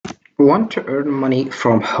Want to earn money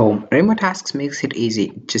from home? Remotasks makes it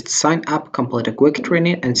easy. Just sign up, complete a quick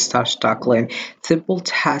training, and start tackling simple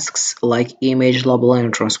tasks like image labeling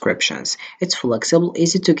and transcriptions. It's flexible,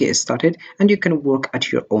 easy to get started, and you can work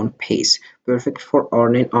at your own pace. Perfect for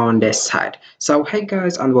earning on this side. So hey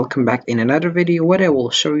guys, and welcome back in another video where I will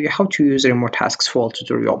show you how to use Remotasks full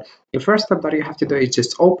tutorial. The first step that you have to do is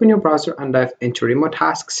just open your browser and dive into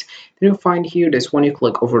Remotasks. Then you'll find here this one. You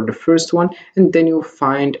click over the first one, and then you'll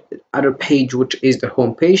find other page, which is the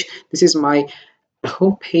home page. This is my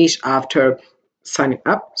home page after signing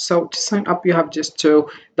up. So to sign up, you have just to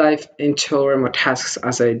dive into remote tasks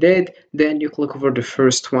as I did. Then you click over the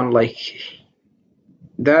first one like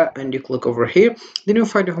that, and you click over here. Then you'll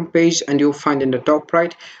find the home page, and you'll find in the top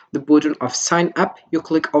right the button of sign up. You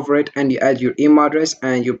click over it and you add your email address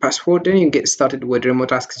and your password. Then you get started with remote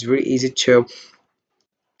tasks. It's very easy to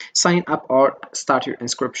sign up or start your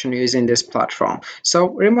inscription using this platform. So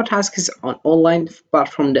Remotask is an online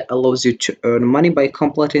platform that allows you to earn money by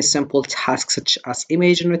completing simple tasks such as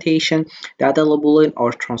image annotation, data labeling,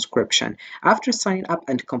 or transcription. After signing up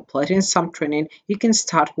and completing some training, you can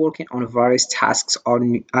start working on various tasks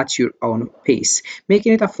at your own pace,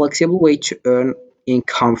 making it a flexible way to earn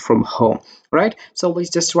income from home. Right, so let's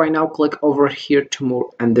just right now click over here to more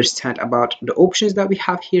understand about the options that we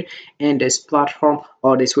have here in this platform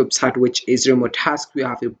or this website, which is remote tasks. We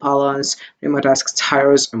have your balance, remote tasks,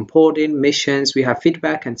 tires, onboarding, missions. We have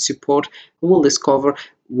feedback and support. We will discover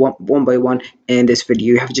one by one in this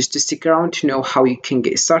video. You have just to stick around to know how you can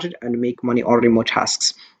get started and make money on remote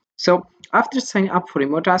tasks. So after signing up for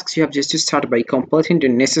remote tasks, you have just to start by completing the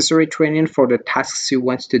necessary training for the tasks you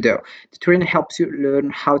want to do. The training helps you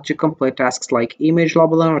learn how to complete tasks like image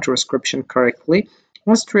labeling or transcription correctly.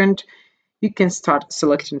 Once trained, you can start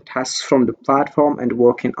selecting tasks from the platform and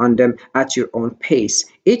working on them at your own pace.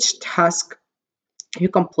 Each task you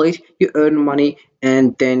complete, you earn money,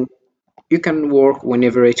 and then you can work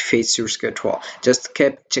whenever it fits your schedule. Just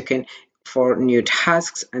keep checking for new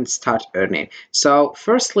tasks and start earning. So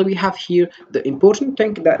firstly, we have here the important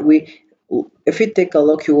thing that if you take a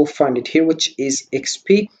look, you will find it here, which is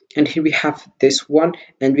XP, and here we have this one,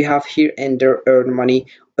 and we have here enter earn money,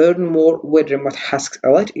 earn more with remote tasks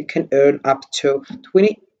alert. You can earn up to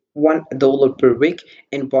 $21 per week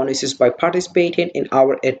in bonuses by participating in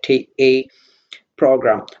our RTA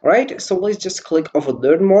program. Right, so let's just click over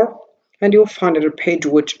learn more, and you'll find a page,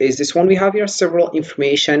 which is this one. We have here several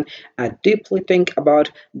information deeply think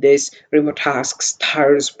about this remote tasks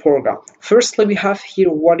tires program. Firstly, we have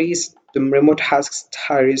here what is the remote tasks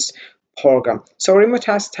tires program. So remote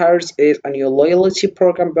task tires is a new loyalty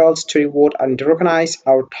program built to reward and recognize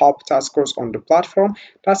our top taskers on the platform.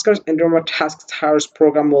 Taskers in the remote task tires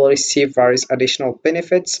program will receive various additional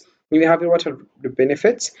benefits. We have here what are the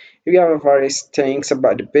benefits. We have various things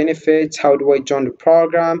about the benefits. How do I join the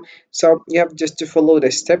program? So you have just to follow the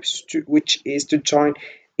steps, which is to join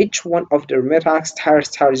each one of the Remotasks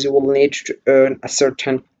tires. You will need to earn a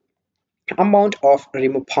certain amount of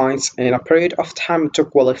remote points in a period of time to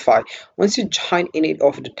qualify. Once you join any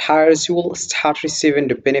of the tires, you will start receiving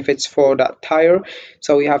the benefits for that tire.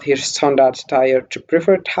 So we have here standard tire to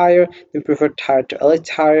preferred tire, then preferred tire to elite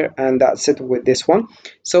tire, and that's it with this one.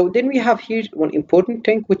 So then we have here one important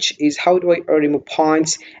thing, which is how do I earn remote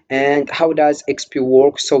points and how does XP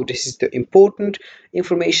work. So this is the important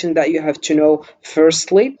information that you have to know.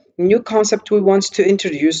 Firstly, new concept we want to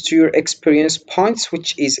introduce to your experience points,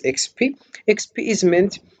 which is XP. XP is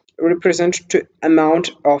meant represent the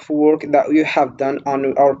amount of work that you have done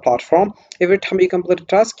on our platform. Every time you complete a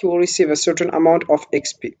task, you will receive a certain amount of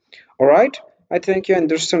XP. All right, I think you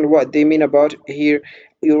understand what they mean about here.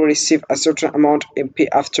 You will receive a certain amount of MP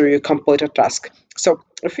after you complete a task. So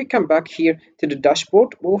if we come back here to the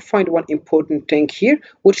dashboard, we'll find one important thing here,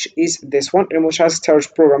 which is this one, Remotasks Tires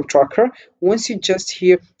Program Tracker. Once you just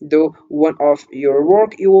here do one of your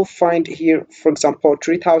work, you will find here, for example,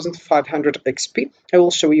 3,500 XP. I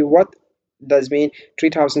will show you what does mean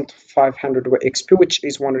 3,500 XP, which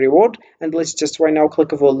is one reward. And let's just right now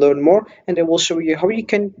click over learn more, and I will show you how you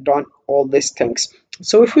can done all these things.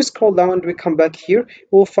 So if we scroll down and we come back here,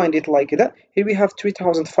 we'll find it like that. Here we have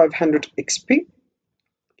 3,500 XP.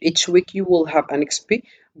 Each week you will have an XP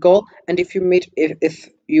goal, and if you meet if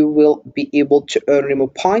you will be able to earn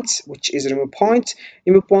remote points, which is remote points,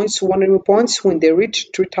 one remote points when they reach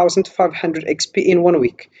 3,500 XP in 1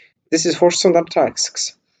 week. This is for standard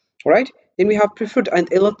tasks. All right, then we have preferred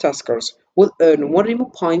and elite taskers will earn 1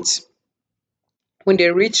 remote points when they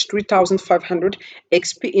reach 3,500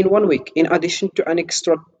 XP in 1 week, in addition to an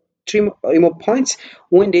extra 3 remote points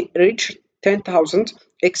when they reach 10,000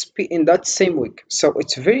 XP in that same week. So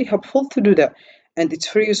it's very helpful to do that. and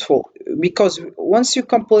it's very useful because once you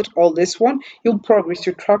complete all this one, you'll progress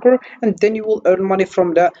your tracker, and then you will earn money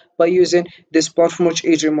from that by using this platform, which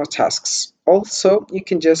is remote tasks. Also, you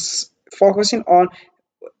can just focusing on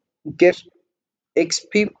get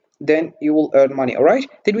XP, then you will earn money. All right,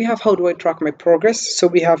 then we have how do I track my progress. So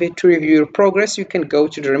we have it to review your progress. You can go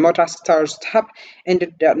to the remote task stars tab, and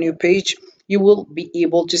at that new page you will be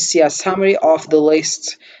able to see a summary of the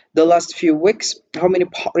list, the last few weeks, how many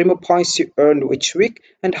remote points you earned each week,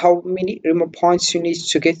 and how many remote points you need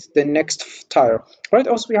to get the next tier. Right,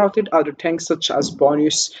 also we have other things such as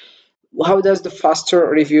bonus. How does the faster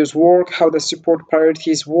reviews work? How does support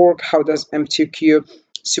priorities work? How does MTQ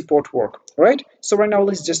support work? Right, so right now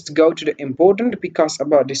let's just go to the important, because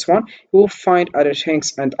about this one you will find other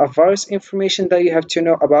things and various information that you have to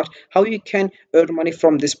know about how you can earn money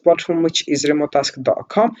from this platform, which is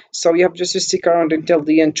remotask.com. So you have just to stick around until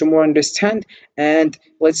the end to more understand, and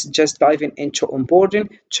let's just dive into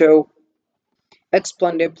onboarding to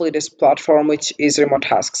explain deeply this platform, which is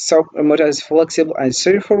Remotasks. So Remotasks is a flexible and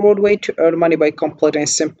straightforward way to earn money by completing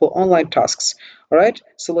simple online tasks. Alright,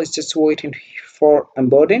 so let's just wait for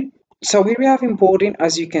onboarding. So here we have onboarding.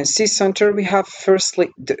 As you can see, center we have firstly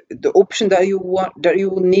the option that you want, that you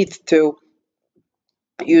will need to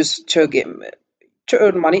use to get to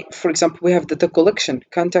earn money. For example, we have data collection,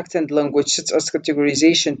 contact and language, such as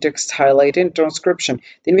categorization, text highlighting, transcription.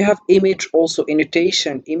 Then we have image, also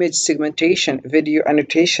annotation, image segmentation, video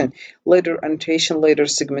annotation, letter annotation, letter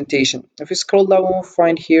segmentation. If you scroll down, we'll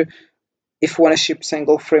find here if you want to ship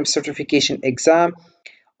single frame certification exam,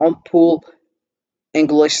 on pool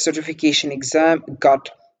English certification exam,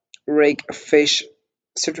 got rig fish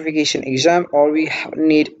certification exam, or we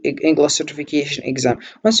need English certification exam.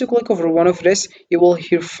 Once you click over one of this, you will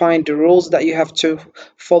here find the rules that you have to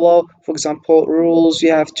follow. For example, rules,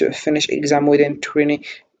 you have to finish exam within 20,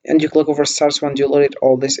 and you click over stars when you load it,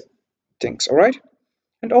 all these things. All right,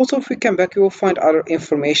 and also if we come back, you will find other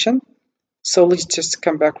information. So let's just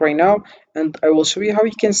come back right now, and I will show you how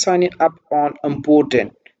you can sign it up on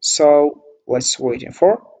onboarding. So let's waiting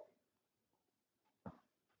for.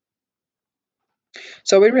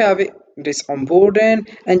 So here we have it, this onboarding,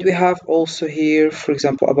 and we have also here, for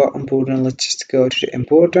example, about onboarding. Let's just go to the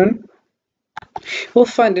onboarding. We'll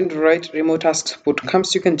find in the right remote tasks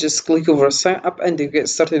bootcamps. You can just click over sign up and you get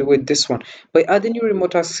started with this one by adding your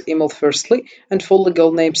remote tasks email firstly, and full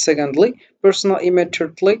legal name secondly, personal email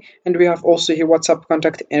thirdly, and we have also here WhatsApp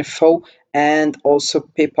contact info, and also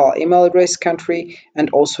PayPal email address, country, and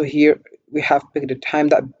also here we have picked the time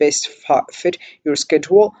that best fit your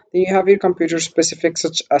schedule. Then you have your computer specifics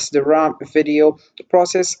such as the RAM, video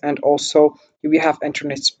process, and also we have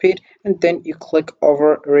internet speed, and then you click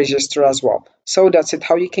over register as well. So that's it,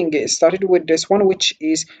 how you can get started with this one, which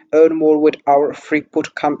is earn more with our free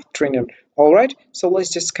bootcamp training. All right, so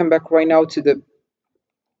let's just come back right now to the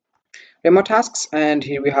remote tasks, and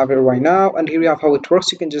here we have it right now, and here we have how it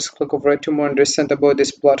works. You can just click over it to more understand about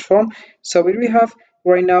this platform. So here we have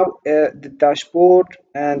right now the dashboard,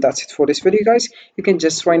 and that's it for this video, guys. You can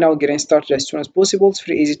just right now getting started as soon as possible. It's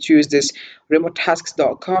very easy to use this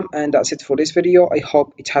remotasks.com, and that's it for this video. I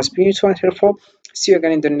hope it has been useful and helpful. See you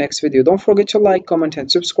again in the next video. Don't forget to like, comment,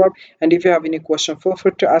 and subscribe, and if you have any question, feel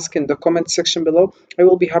free to ask in the comment section below. I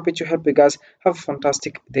will be happy to help you guys. Have a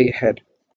fantastic day ahead.